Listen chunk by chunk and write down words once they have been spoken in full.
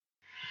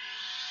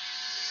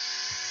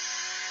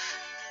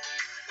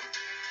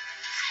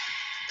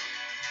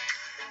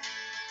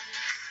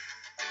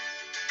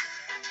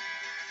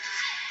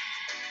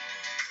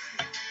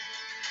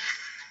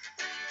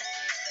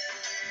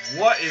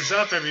What is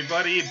up,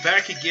 everybody?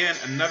 Back again,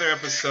 another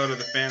episode of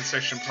the Fan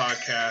Section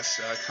Podcast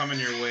coming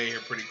your way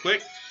here pretty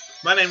quick.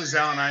 My name is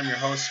Alan. I'm your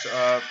host.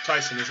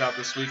 Tyson is out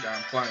this week.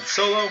 I'm flying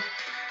solo.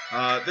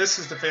 This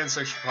is the Fan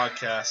Section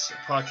Podcast, a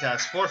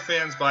podcast for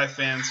fans by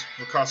fans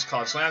across the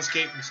college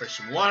landscape, from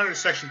Section 100 to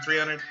Section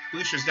 300,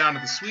 bleachers down to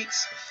the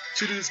suites.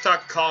 Two dudes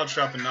talk college,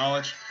 dropping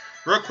knowledge.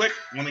 Real quick,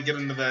 I want to get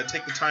into that.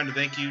 Take the time to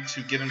thank you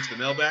to get into the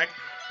mailbag.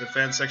 The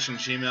fansection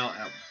Gmail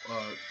at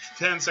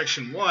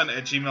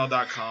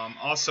fansection1@gmail.com.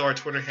 Also, our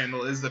Twitter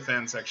handle is the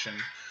fansection.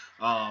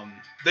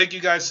 Thank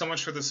you guys so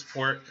much for the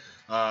support.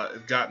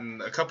 I've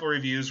gotten a couple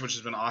reviews, which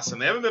has been awesome.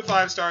 They haven't been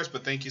 5 stars,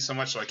 but thank you so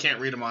much. So I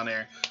can't read them on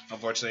air,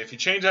 unfortunately. If you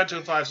change that to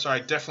a 5-star, I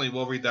definitely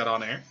will read that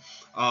on air.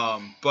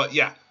 But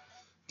yeah,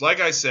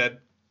 like I said,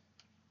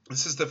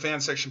 this is the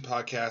Fan Section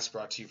Podcast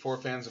brought to you for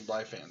fans and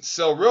by fans.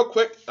 So real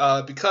quick,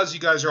 because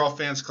you guys are all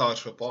fans of college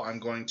football, I'm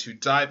going to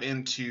dive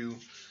into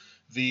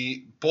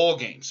the bowl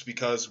games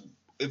because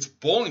it's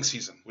bowling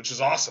season, which is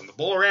awesome. The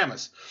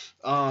Bowleramas.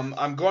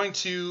 I'm going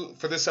to,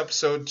 for this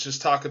episode,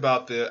 just talk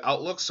about the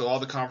outlook. So all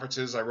the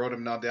conferences, I wrote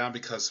them now down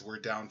because we're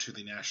down to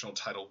the national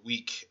title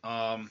week,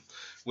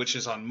 which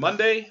is on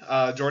Monday.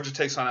 Georgia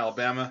takes on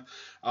Alabama.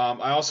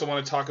 I also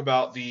want to talk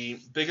about the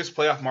biggest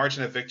playoff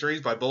margin of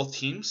victories by both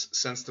teams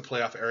since the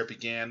playoff era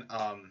began.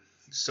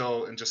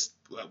 And just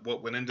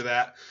what went into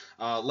that.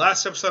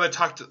 Last episode,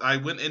 I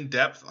went in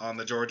depth on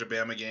the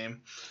Georgia-Bama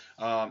game.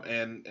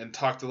 And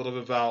talked a little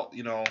bit about,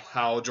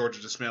 how Georgia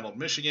dismantled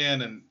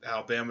Michigan and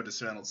how Bama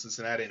dismantled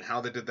Cincinnati and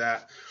how they did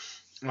that.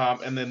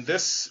 And then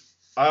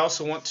I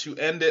also want to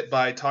end it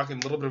by talking a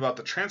little bit about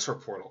the transfer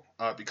portal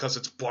because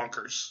it's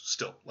bonkers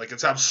still. Like,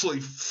 it's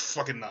absolutely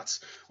fucking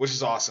nuts, which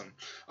is awesome.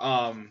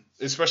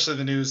 Especially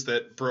the news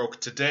that broke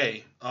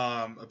today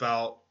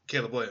about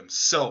Caleb Williams.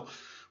 So,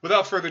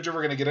 without further ado,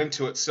 we're going to get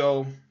into it.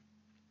 So,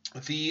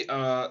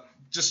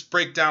 just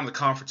break down the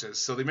conferences.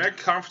 So the American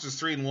Conference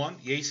is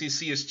 3-1. The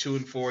ACC is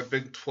 2-4. The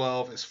Big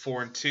 12 is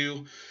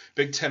 4-2.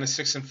 Big 10 is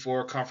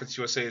 6-4. Conference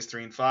USA is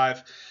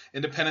 3-5.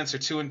 Independents are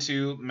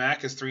 2-2.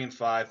 MAC is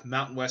 3-5.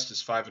 Mountain West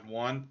is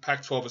 5-1.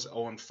 Pac-12 is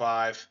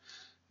 0-5.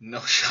 No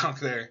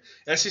shock there.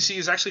 SEC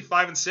is actually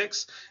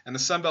 5-6, and the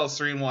Sun Belt is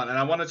 3-1. And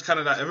I wanted to kind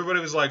of, everybody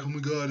was like, "Oh my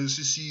God,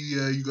 SEC,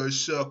 yeah, you guys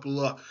suck,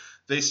 blah."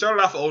 They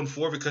started off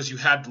 0-4 because you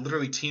had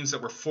literally teams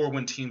that were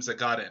 4-win teams that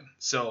got in.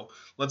 So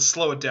let's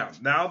slow it down.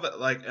 Now that,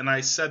 and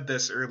I said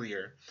this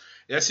earlier,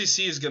 the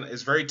SEC is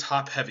very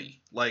top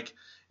heavy. Like,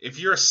 if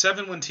you're a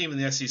 7-win team in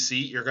the SEC,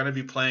 you're going to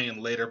be playing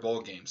in later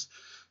bowl games.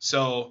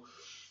 So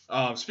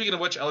speaking of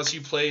which,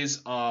 LSU plays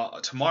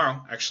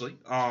tomorrow actually,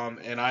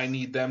 and I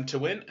need them to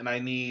win, and I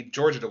need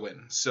Georgia to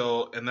win.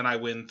 So, and then I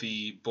win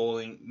the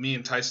bowling. Me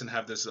and Tyson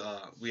have this.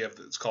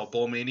 It's called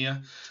Bowl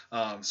Mania.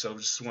 So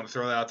just want to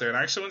throw that out there, and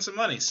I actually win some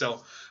money.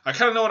 So I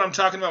kind of know what I'm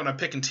talking about when I'm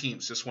picking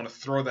teams. Just want to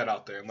throw that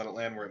out there and let it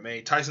land where it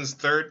may. Tyson's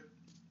third,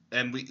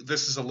 and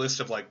this is a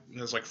list of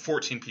there's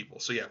 14 people.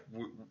 So yeah,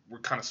 we're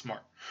kind of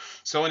smart.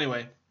 So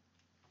anyway,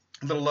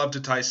 a little love to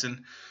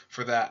Tyson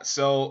for that.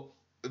 So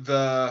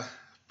the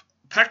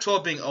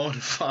Pac-12 being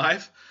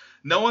 0-5,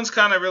 no one's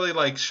kind of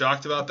really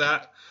shocked about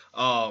that.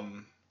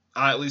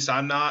 At least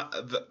I'm not.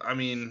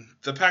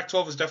 The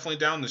Pac-12 is definitely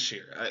down this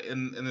year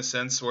in the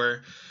sense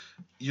where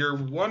you're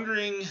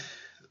wondering,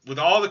 with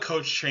all the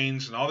coach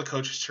change and all the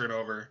coaches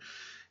turnover,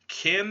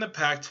 can the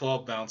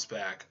Pac-12 bounce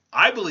back?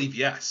 I believe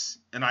yes,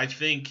 and I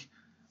think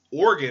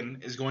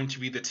Oregon is going to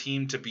be the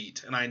team to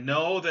beat. And I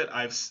know that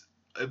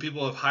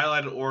people have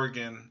highlighted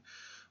Oregon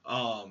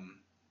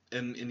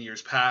in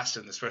years past,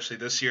 and especially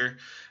this year,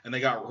 and they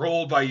got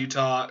rolled by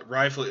Utah,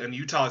 rightfully, and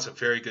Utah is a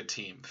very good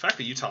team. The fact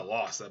that Utah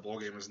lost that bowl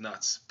game is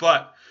nuts.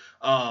 But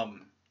I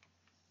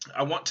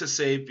want to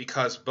say,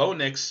 because Bo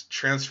Nix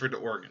transferred to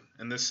Oregon,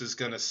 and this is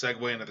going to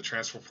segue into the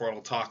transfer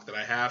portal talk that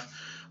I have,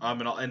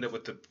 and I'll end it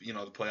with the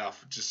playoff,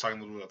 just talking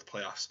a little bit about the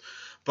playoffs.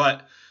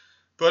 But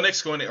Bo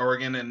Nix going to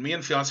Oregon, and me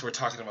and fiance were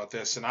talking about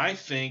this, and I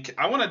think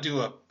I want to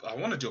do a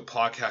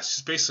podcast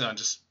just basically on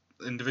just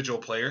individual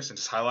players and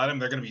just highlight them.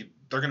 They're going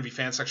to be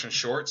fan section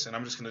shorts, and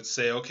I'm just going to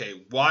say,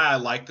 okay, why I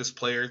like this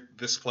player, and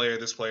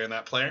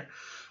that player.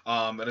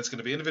 And it's going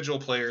to be individual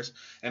players,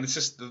 and it's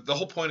just the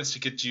whole point is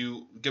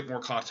to get more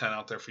content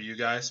out there for you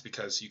guys,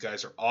 because you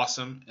guys are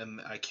awesome,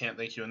 and I can't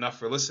thank you enough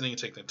for listening and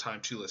taking the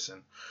time to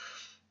listen.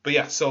 But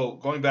yeah, so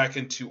going back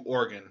into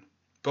Oregon,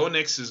 Bo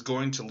Nix is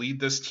going to lead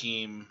this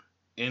team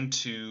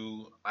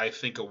into, I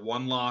think, a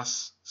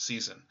 1-loss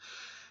season.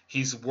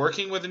 He's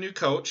working with a new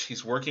coach.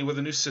 He's working with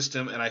a new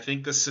system, and I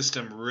think this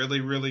system really,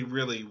 really,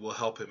 really will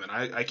help him. And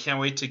I can't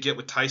wait to get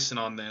with Tyson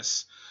on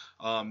this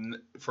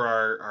for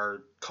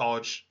our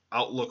college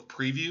outlook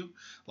preview,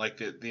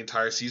 the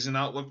entire season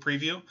outlook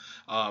preview.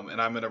 And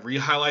I'm going to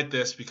re-highlight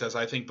this because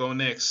I think Bo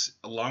Nix,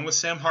 along with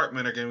Sam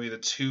Hartman, are going to be the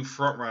 2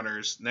 front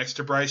runners next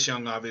to Bryce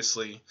Young,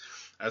 obviously,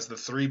 as the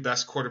 3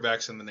 best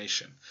quarterbacks in the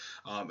nation.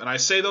 And I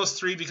say those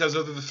 3 because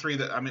those are the 3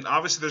 that,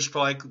 obviously there's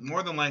probably,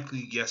 more than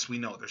likely, yes, we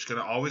know, there's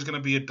always going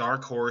to be a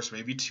dark horse,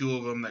 maybe 2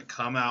 of them that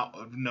come out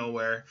of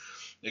nowhere.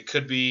 It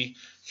could be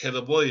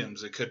Caleb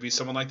Williams. It could be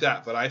someone like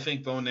that. But I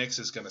think Bo Nix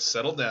is going to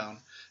settle down,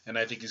 and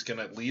I think he's going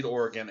to lead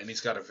Oregon, and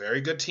he's got a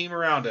very good team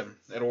around him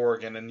at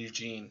Oregon and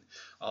Eugene.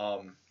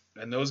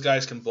 And those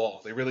guys can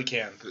ball. They really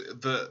can.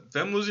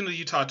 Them losing to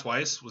Utah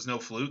twice was no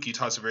fluke.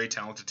 Utah's a very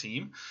talented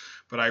team,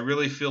 but I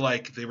really feel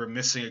like they were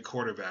missing a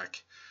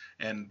quarterback,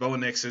 and Bo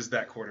Nix is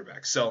that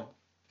quarterback. So,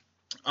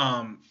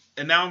 and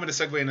now I'm going to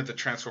segue into the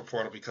transfer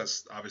portal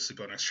because obviously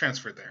Bo Nix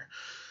transferred there.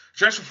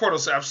 Transfer portal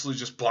is absolutely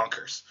just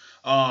bonkers.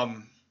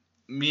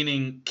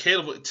 Meaning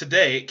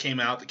today it came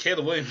out that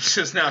Caleb Williams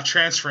is now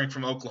transferring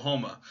from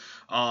Oklahoma.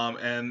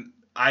 And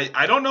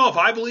I don't know if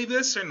I believe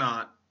this or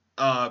not,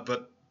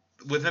 but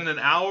within an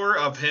hour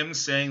of him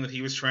saying that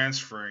he was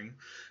transferring,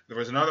 there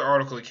was another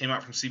article that came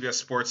out from CBS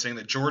Sports saying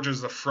that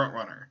Georgia's the front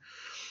runner.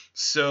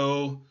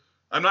 So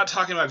I'm not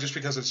talking about just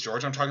because it's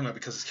Georgia. I'm talking about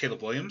because it's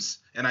Caleb Williams.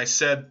 And I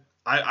said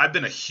I've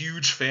been a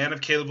huge fan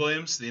of Caleb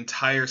Williams the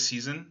entire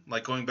season,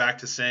 like going back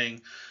to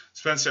saying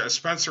a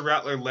Spencer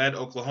Rattler-led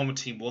Oklahoma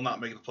team will not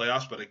make the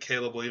playoffs, but a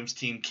Caleb Williams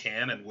team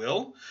can and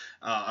will.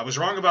 I was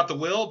wrong about the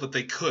will, but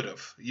they could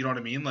have. You know what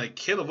I mean? Like,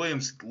 Caleb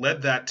Williams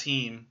led that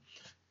team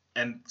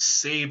and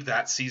saved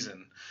that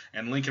season.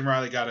 And Lincoln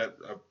Riley got a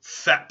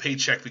fat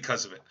paycheck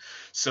because of it.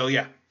 So,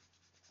 yeah,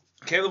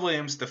 Caleb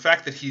Williams, the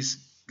fact that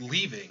he's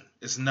leaving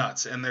is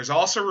nuts. And there's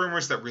also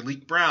rumors that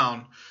Raleek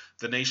Brown,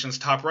 the nation's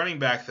top running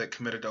back that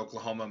committed to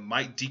Oklahoma,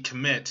 might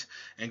decommit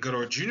and go to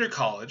a junior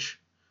college.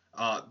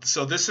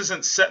 So this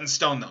isn't set in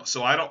stone though.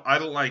 So I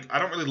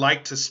don't really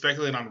like to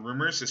speculate on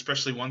rumors,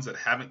 especially ones that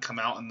haven't come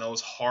out in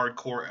those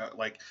hardcore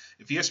like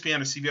if ESPN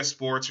or CBS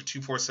Sports or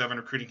 247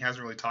 Recruiting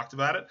hasn't really talked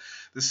about it.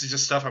 This is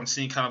just stuff I'm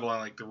seeing kind of on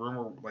like the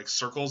rumor like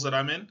circles that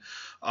I'm in.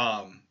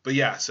 But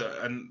yeah,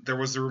 and there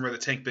was the rumor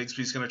that Tank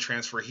Bigsby's going to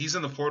transfer. He's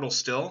in the portal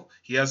still.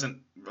 He hasn't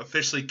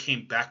officially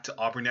came back to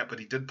Auburn yet, but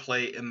he did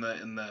play in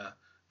the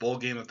bowl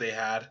game that they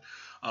had.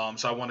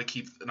 So I want to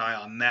keep an eye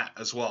on that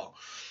as well.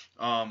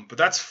 But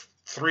that's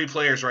 3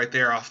 players right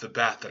there off the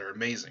bat that are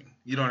amazing.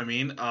 You know what I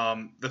mean?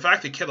 The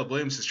fact that Caleb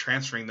Williams is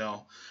transferring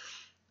though,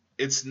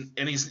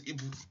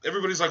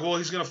 everybody's like, well,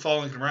 he's gonna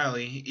follow Lincoln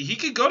Riley. He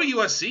could go to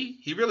USC.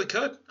 He really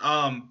could.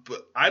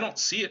 But I don't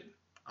see it.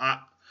 I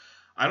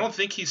don't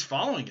think he's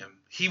following him.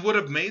 He would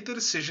have made the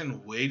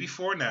decision way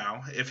before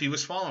now if he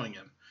was following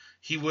him.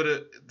 He would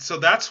have. So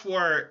that's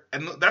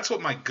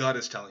what my gut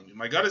is telling me.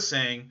 My gut is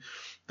saying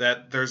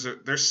that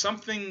there's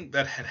something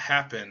that had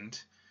happened.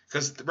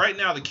 Because right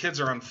now the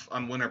kids are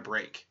on winter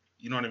break.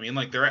 You know what I mean?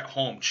 Like they're at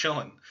home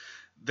chilling.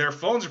 Their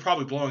phones are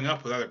probably blowing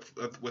up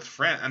with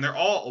friends, and a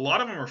lot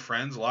of them are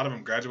friends. A lot of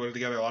them graduated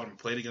together. A lot of them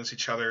played against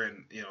each other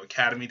in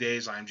academy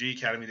days, IMG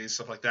academy days,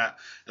 stuff like that.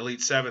 Elite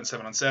 7,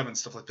 7-on-7,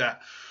 stuff like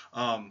that.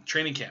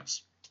 Training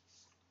camps.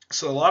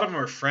 So a lot of them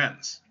are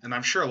friends, and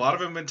I'm sure a lot of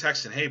them have been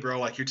texting, "Hey,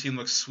 bro, like your team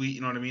looks sweet." You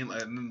know what I mean?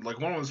 And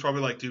like one of them was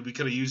probably like, "Dude, we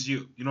could have used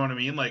you." You know what I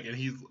mean? Like, and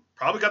he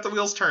probably got the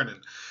wheels turning.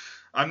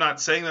 I'm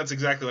not saying that's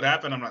exactly what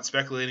happened. I'm not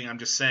speculating. I'm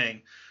just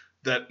saying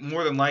that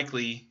more than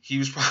likely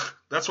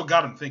that's what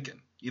got him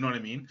thinking. You know what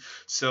I mean?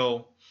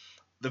 So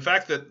the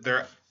fact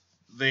that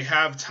they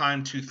have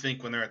time to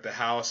think when they're at the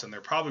house and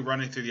they're probably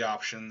running through the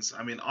options.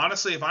 I mean,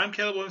 honestly, if I'm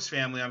Caleb Williams'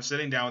 family, I'm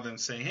sitting down with them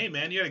saying, "Hey,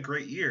 man, you had a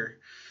great year."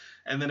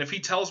 And then if he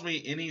tells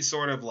me any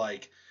sort of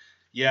like,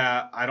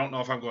 "Yeah, I don't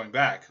know if I'm going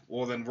back,"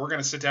 well, then we're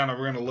going to sit down and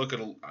we're going to look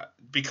at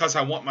because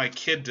I want my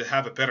kid to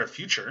have a better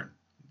future.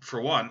 For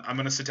one, I'm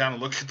going to sit down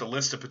and look at the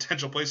list of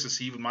potential places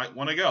he even might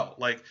want to go.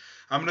 Like,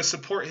 I'm going to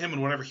support him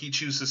in whatever he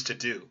chooses to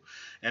do.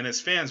 And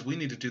as fans, we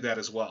need to do that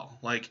as well.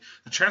 Like,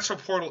 the transfer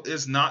portal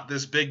is not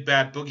this big,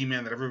 bad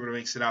boogeyman that everybody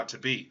makes it out to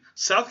be.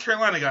 South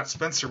Carolina got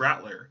Spencer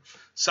Rattler.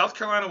 South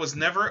Carolina was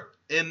never,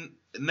 and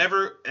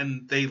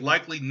they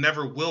likely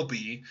never will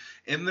be,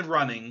 in the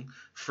running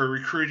for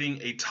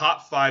recruiting a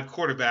top 5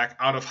 quarterback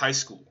out of high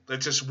school.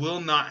 That just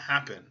will not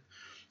happen.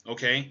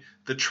 Okay,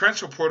 the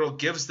transfer portal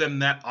gives them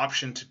that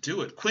option to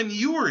do it. Quinn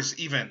Ewers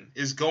even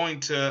is going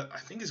to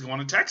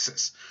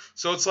Texas.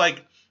 So it's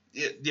like,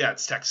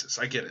 it's Texas.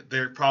 I get it.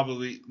 They're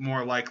probably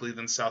more likely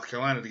than South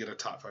Carolina to get a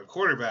top 5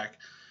 quarterback.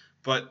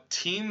 But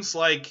teams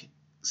like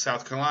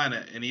South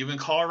Carolina and even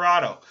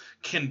Colorado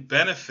can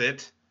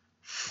benefit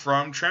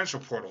from transfer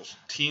portals.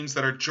 Teams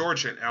that are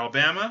Georgia and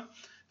Alabama,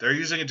 they're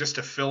using it just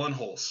to fill in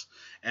holes.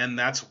 And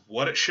that's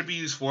what it should be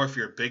used for if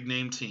you're a big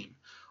name team.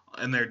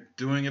 And they're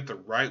doing it the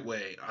right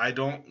way. I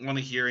don't want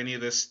to hear any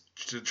of this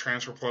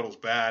transfer portal is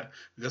bad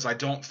because I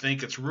don't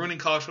think it's ruining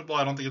college football.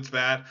 I don't think it's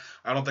bad.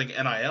 I don't think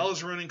NIL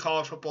is ruining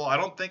college football. I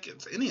don't think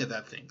it's any of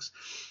that things.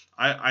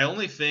 I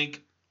only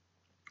think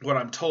what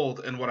I'm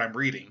told and what I'm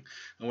reading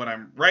and what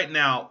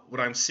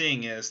I'm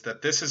seeing is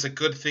that this is a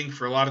good thing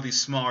for a lot of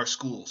these smaller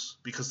schools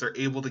because they're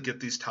able to get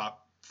these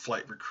top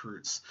flight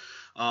recruits.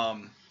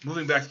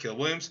 Moving back to Caleb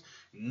Williams,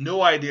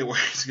 no idea where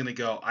he's going to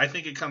go. I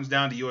think it comes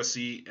down to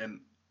USC,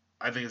 and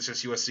I think it's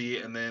just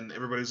USC, and then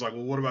everybody's like,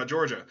 well, what about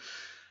Georgia?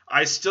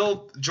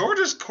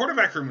 Georgia's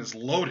quarterback room is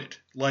loaded.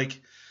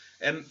 Like,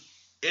 and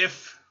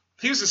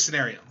here's a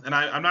scenario, and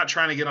I'm not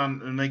trying to get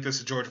on and make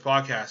this a Georgia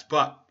podcast,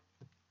 but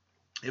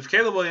if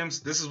Caleb Williams,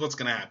 this is what's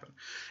going to happen.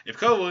 If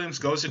Caleb Williams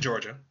goes to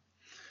Georgia,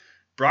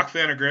 Brock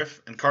Vandagriff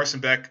and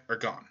Carson Beck are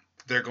gone.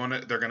 they're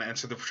gonna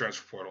enter the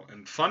transfer portal.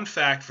 And fun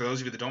fact for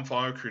those of you that don't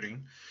follow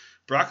recruiting,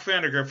 Brock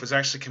Vandergriff was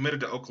actually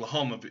committed to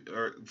Oklahoma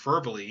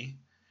verbally,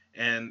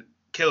 and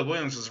Caleb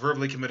Williams was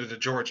verbally committed to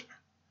Georgia.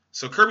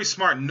 So Kirby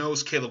Smart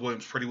knows Caleb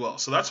Williams pretty well.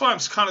 So that's why I'm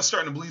kind of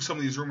starting to believe some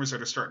of these rumors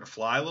that are starting to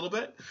fly a little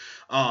bit.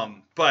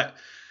 But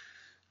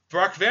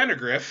Brock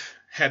Vandergriff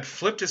had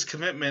flipped his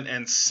commitment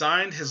and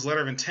signed his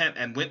letter of intent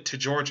and went to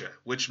Georgia,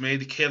 which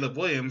made Caleb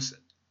Williams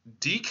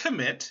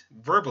decommit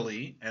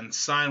verbally and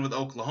sign with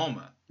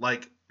Oklahoma.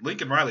 Like,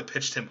 Lincoln Riley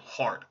pitched him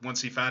hard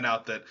once he found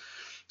out that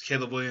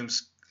Caleb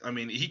Williams, I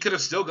mean, he could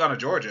have still gone to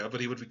Georgia, but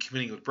he would be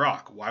committing with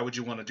Brock. Why would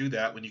you want to do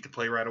that when you could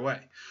play right away?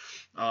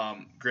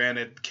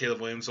 Granted,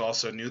 Caleb Williams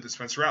also knew that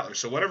Spencer Rattler.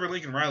 So whatever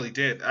Lincoln Riley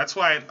did, that's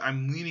why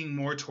I'm leaning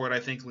more toward I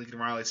think Lincoln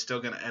Riley's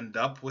still going to end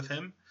up with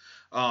him.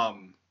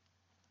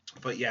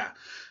 But yeah,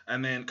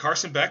 and then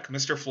Carson Beck,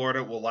 Mr.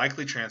 Florida, will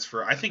likely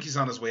transfer. I think he's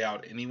on his way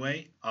out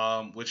anyway,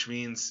 which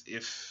means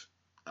if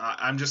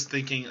I'm just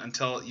thinking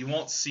until you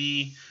won't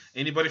see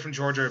anybody from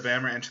Georgia or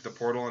Bama enter the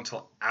portal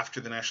until after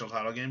the national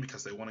title game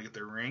because they want to get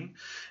their ring,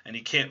 and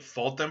you can't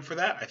fault them for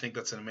that. I think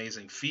that's an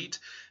amazing feat.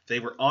 They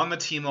were on the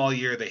team all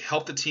year. They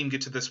helped the team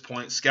get to this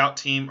point. Scout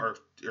team or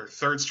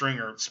third string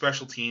or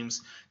special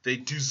teams, they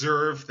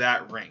deserve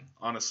that ring,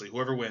 honestly,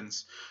 whoever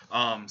wins.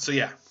 So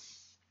yeah,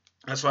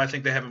 that's why I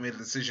think they haven't made a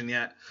decision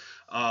yet.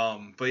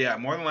 But yeah,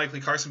 more than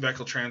likely Carson Beck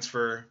will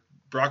transfer.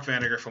 Brock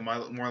Vandergriff will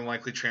more than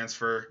likely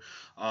transfer.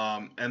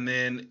 And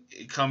then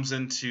it comes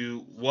into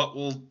what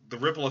will the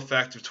ripple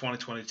effect of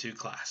 2022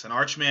 class. And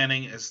Arch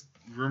Manning is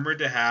rumored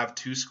to have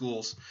two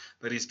schools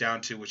that he's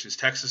down to, which is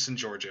Texas and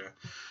Georgia.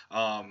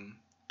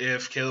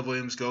 If Caleb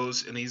Williams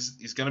goes, and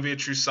he's going to be a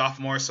true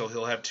sophomore, so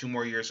he'll have 2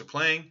 more years of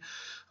playing.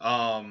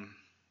 And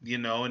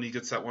he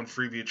gets that one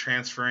freebie of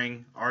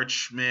transferring.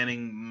 Arch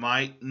Manning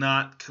might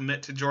not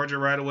commit to Georgia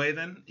right away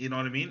then, you know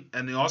what I mean?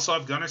 And they also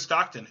have Gunnar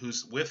Stockton,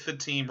 who's with the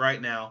team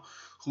right now,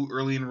 who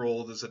early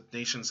enrolled as the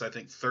nation's, I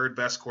think, third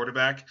best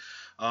quarterback,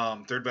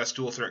 third best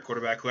dual threat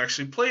quarterback, who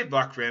actually played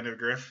Brock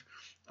Vandergriff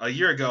a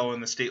year ago in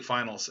the state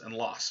finals and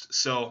lost.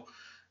 So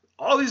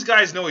all these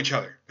guys know each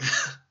other.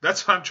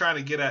 That's what I'm trying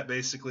to get at,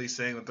 basically,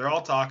 saying that they're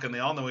all talking, they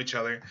all know each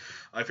other.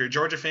 If you're a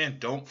Georgia fan,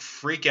 don't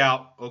freak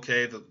out,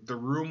 okay? The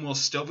room will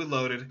still be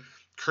loaded.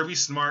 Kirby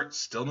Smart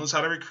still knows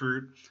how to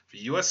recruit.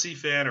 If you're a USC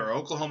fan or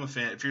Oklahoma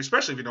fan,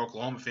 especially if you're an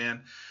Oklahoma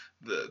fan,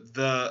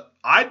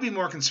 I'd be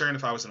more concerned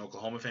if I was an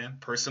Oklahoma fan,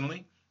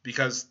 personally,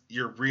 because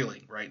you're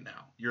reeling right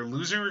now. You're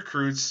losing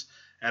recruits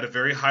at a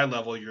very high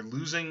level. You're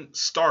losing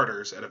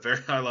starters at a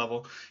very high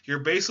level. You're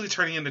basically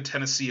turning into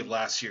Tennessee of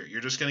last year.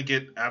 You're just going to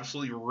get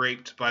absolutely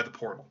raped by the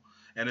portal.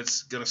 And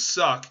it's going to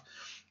suck,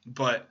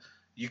 but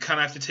you kind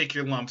of have to take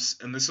your lumps.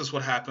 And this is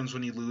what happens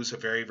when you lose a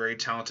very, very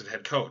talented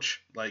head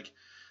coach. Like,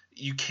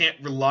 you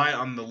can't rely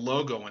on the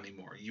logo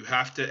anymore. You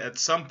have to, at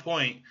some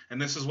point,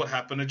 and this is what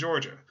happened to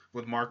Georgia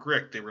with Mark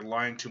Richt. They were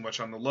relying too much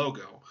on the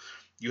logo.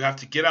 You have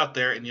to get out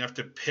there and you have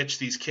to pitch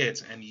these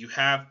kids. And you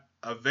have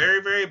a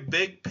very, very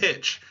big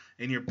pitch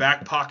in your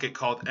back pocket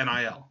called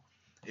NIL.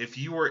 If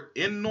you were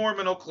in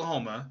Norman,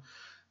 Oklahoma,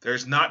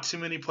 there's not too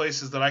many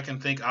places that I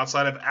can think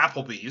outside of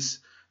Applebee's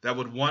that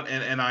would want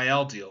an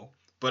NIL deal.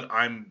 But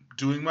I'm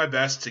doing my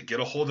best to get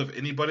a hold of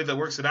anybody that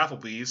works at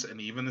Applebee's and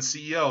even the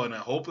CEO, and I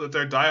hope that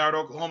they're diehard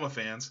Oklahoma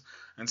fans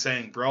and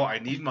saying, bro, I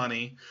need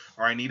money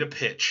or I need a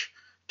pitch.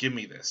 Give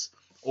me this.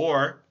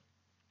 Or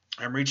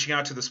I'm reaching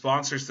out to the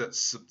sponsors that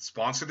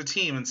sponsor the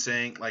team and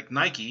saying, like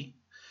Nike,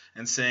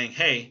 and saying,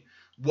 hey,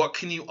 what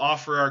can you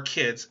offer our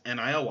kids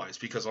NIL-wise?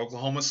 Because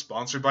Oklahoma's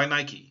sponsored by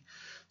Nike.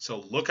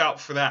 So look out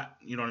for that.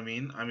 You know what I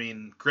mean? I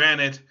mean,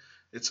 granted,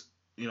 it's,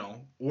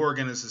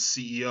 Oregon is the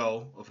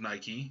CEO of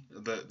Nike.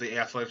 The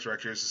athletic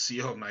director is the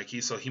CEO of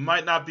Nike. So he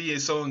might not be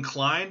so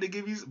inclined to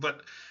give you,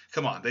 but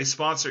come on,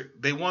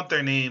 they want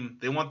their name,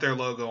 they want their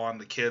logo on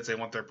the kids, they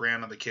want their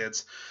brand on the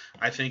kids.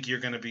 I think you're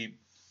going to be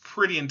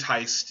pretty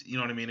enticed, you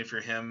know what I mean, if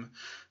you're him,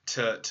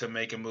 to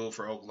make a move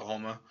for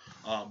Oklahoma.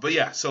 But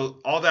yeah, so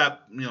all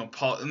that,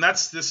 and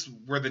that's this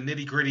where the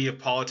nitty gritty of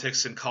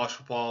politics and college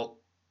football,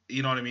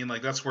 you know what I mean?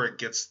 Like, that's where it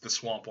gets the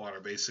swamp water,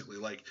 basically.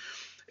 Like,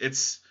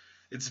 it's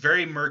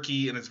very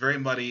murky and it's very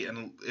muddy,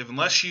 and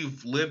unless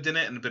you've lived in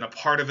it and been a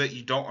part of it,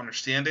 you don't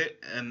understand it.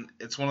 And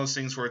it's one of those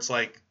things where it's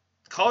like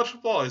college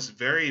football is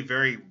very,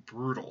 very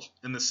brutal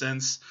in the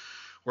sense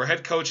where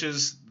head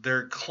coaches,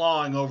 they're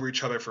clawing over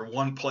each other for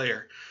one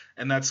player,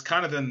 and that's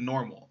kind of the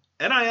normal.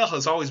 NIL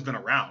has always been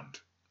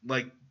around.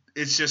 Like,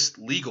 it's just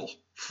legal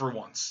for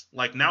once.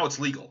 Like, now it's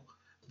legal.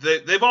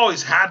 They've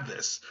always had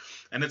this,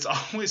 and it's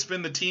always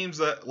been the teams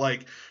that,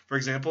 like, for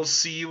example,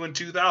 CU in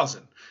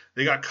 2000.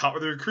 They got caught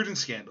with a recruiting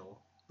scandal.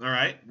 All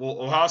right.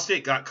 Well, Ohio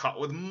State got caught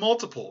with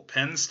multiple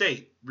Penn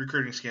State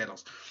recruiting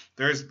scandals.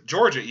 There's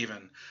Georgia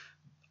even.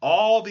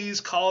 All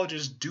these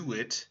colleges do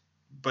it,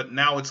 but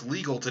now it's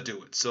legal to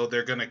do it. So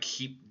they're going to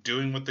keep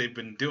doing what they've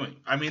been doing.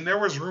 I mean, there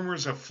was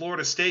rumors of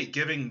Florida State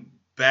giving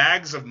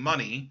bags of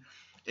money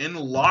in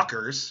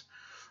lockers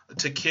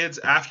to kids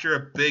after a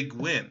big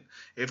win.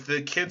 If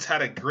the kids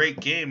had a great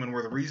game and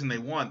were the reason they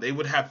won, they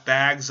would have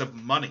bags of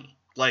money,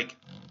 like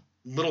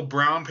little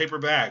brown paper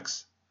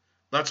bags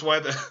That's why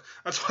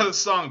the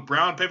song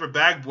 "Brown Paper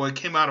Bag Boy"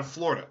 came out of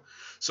Florida.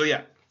 So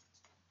yeah.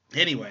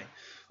 Anyway,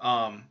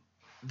 um,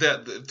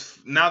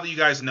 now that you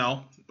guys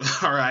know,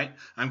 all right,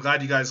 I'm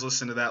glad you guys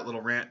listened to that little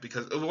rant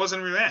because it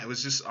wasn't a rant. It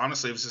was just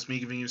honestly, it was just me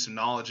giving you some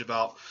knowledge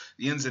about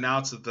the ins and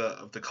outs of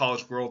the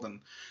college world. And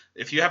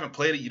if you haven't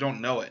played it, you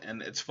don't know it.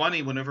 And it's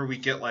funny whenever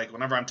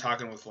whenever I'm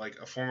talking with like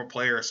a former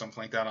player or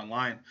something like that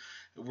online,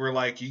 we're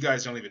like, you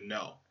guys don't even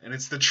know, and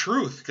it's the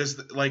truth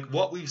because like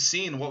what we've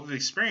seen, what we've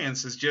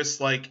experienced is just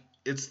like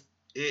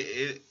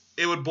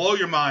it would blow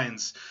your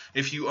minds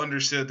if you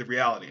understood the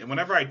reality. And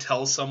whenever I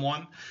tell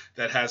someone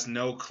that has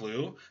no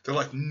clue, they're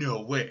like,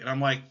 "No way!" And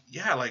I'm like,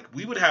 "Yeah, like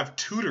we would have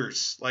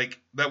tutors like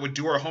that would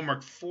do our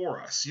homework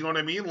for us. You know what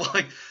I mean?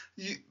 Like,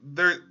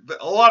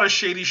 a lot of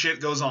shady shit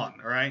goes on.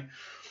 All right."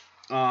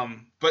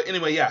 But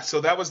anyway, yeah.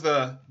 So that was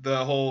the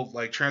whole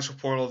like transfer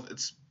portal.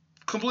 It's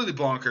completely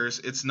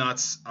bonkers. It's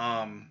nuts.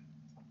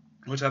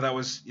 Which I thought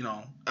was,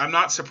 I'm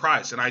not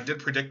surprised, and I did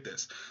predict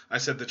this. I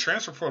said the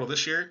transfer portal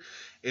this year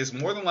is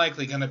more than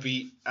likely going to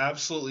be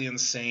absolutely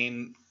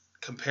insane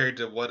compared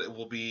to what it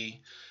will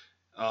be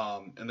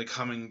in the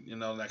coming,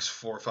 next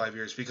 4 or 5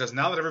 years. Because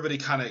now that everybody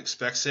kind of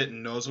expects it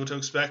and knows what to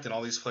expect, and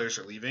all these players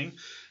are leaving,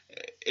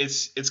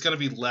 it's going to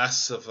be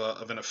less of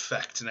an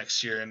effect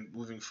next year and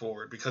moving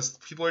forward because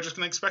people are just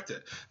going to expect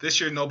it.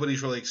 This year,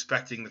 nobody's really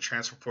expecting the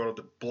transfer portal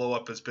to blow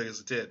up as big as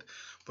it did,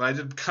 but I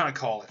did kind of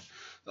call it.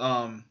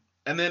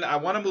 And then I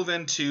want to move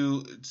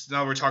into,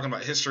 now we're talking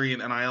about history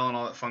and NIL and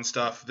all that fun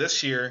stuff.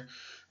 This year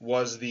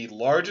was the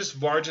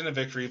largest margin of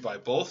victory by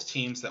both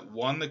teams that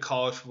won the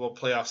college football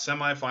playoff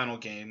semifinal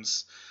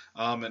games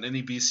in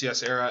any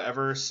BCS era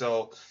ever.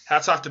 So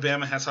hats off to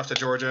Bama, hats off to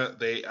Georgia.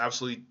 They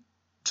absolutely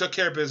took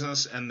care of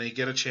business, and they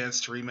get a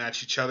chance to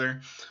rematch each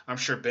other. I'm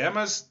sure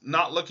Bama's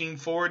not looking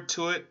forward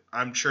to it.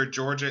 I'm sure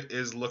Georgia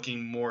is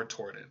looking more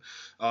toward it,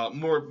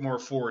 more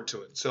forward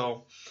to it.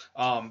 So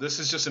this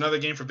is just another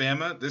game for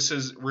Bama. This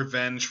is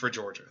revenge for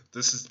Georgia.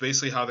 This is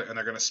basically how they're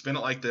going to spin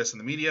it like this in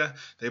the media.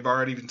 They've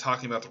already been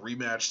talking about the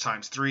rematch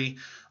times 3,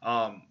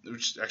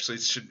 which actually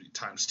should be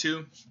times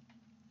 2.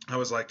 I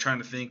was like trying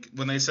to think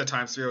when they said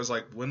times 3. I was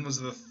like, when was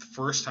the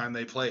first time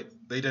they played?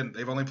 They didn't.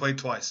 They've only played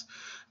twice.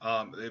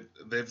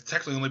 They've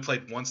technically only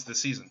played once this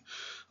season.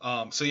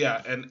 So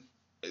yeah, and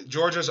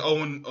Georgia's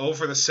 0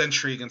 for the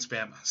century against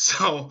Bama.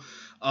 So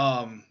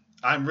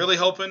I'm really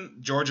hoping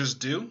Georgia's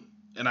due,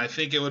 and I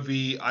think it would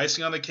be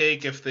icing on the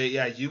cake if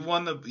you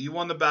won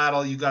the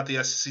battle, you got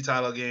the SEC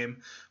title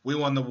game, we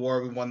won the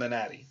war, we won the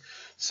Natty.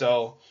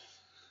 So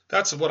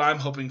that's what I'm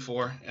hoping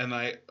for,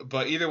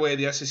 but either way,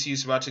 the SEC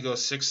is about to go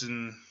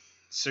 6-7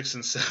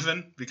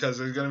 because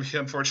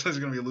unfortunately there's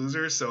gonna be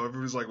losers. So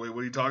everyone's like, wait,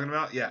 what are you talking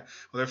about? Yeah,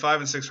 well they're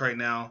 5-6 right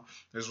now.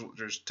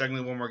 There's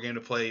technically one more game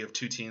to play. You have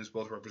 2 teams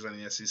both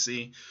representing the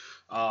SEC.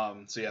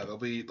 So yeah, they'll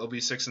be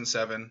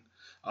 6-7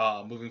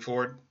 moving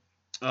forward.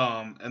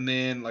 And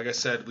then like I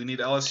said, we need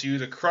LSU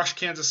to crush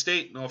Kansas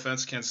State. No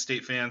offense, Kansas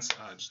State fans,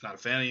 just not a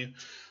fan of you,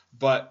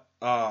 but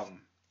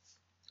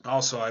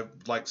also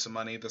I'd like some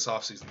money this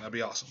offseason. That'd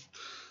be awesome.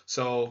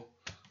 So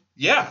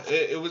yeah,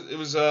 it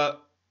was a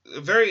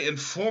very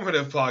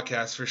informative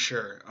podcast for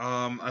sure.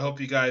 I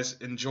hope you guys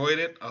enjoyed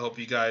it. I hope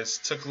you guys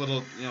took a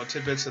little,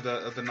 tidbits of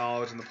the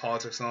knowledge and the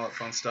politics and all that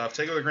fun stuff.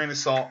 Take it with a grain of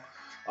salt.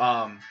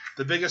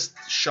 The biggest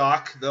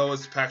shock though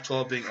is the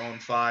Pac-12 being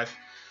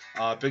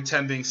 0-5. Big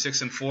Ten being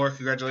 6-4.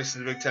 Congratulations to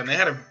the Big Ten. They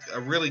had a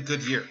really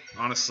good year,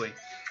 honestly.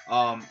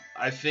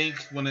 I think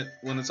when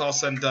it's all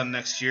said and done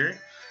next year,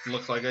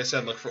 look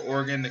for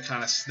Oregon to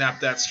kind of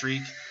snap that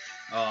streak.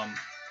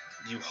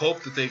 You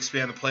hope that they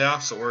expand the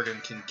playoffs so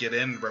Oregon can get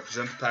in and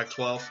represent the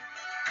Pac-12.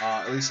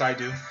 At least I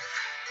do.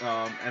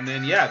 And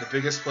then, the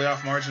biggest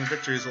playoff margin of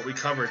victory is what we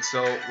covered.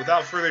 So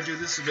without further ado,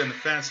 this has been the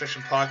Fan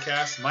Section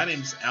Podcast. My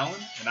name is Alan,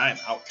 and I am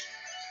out.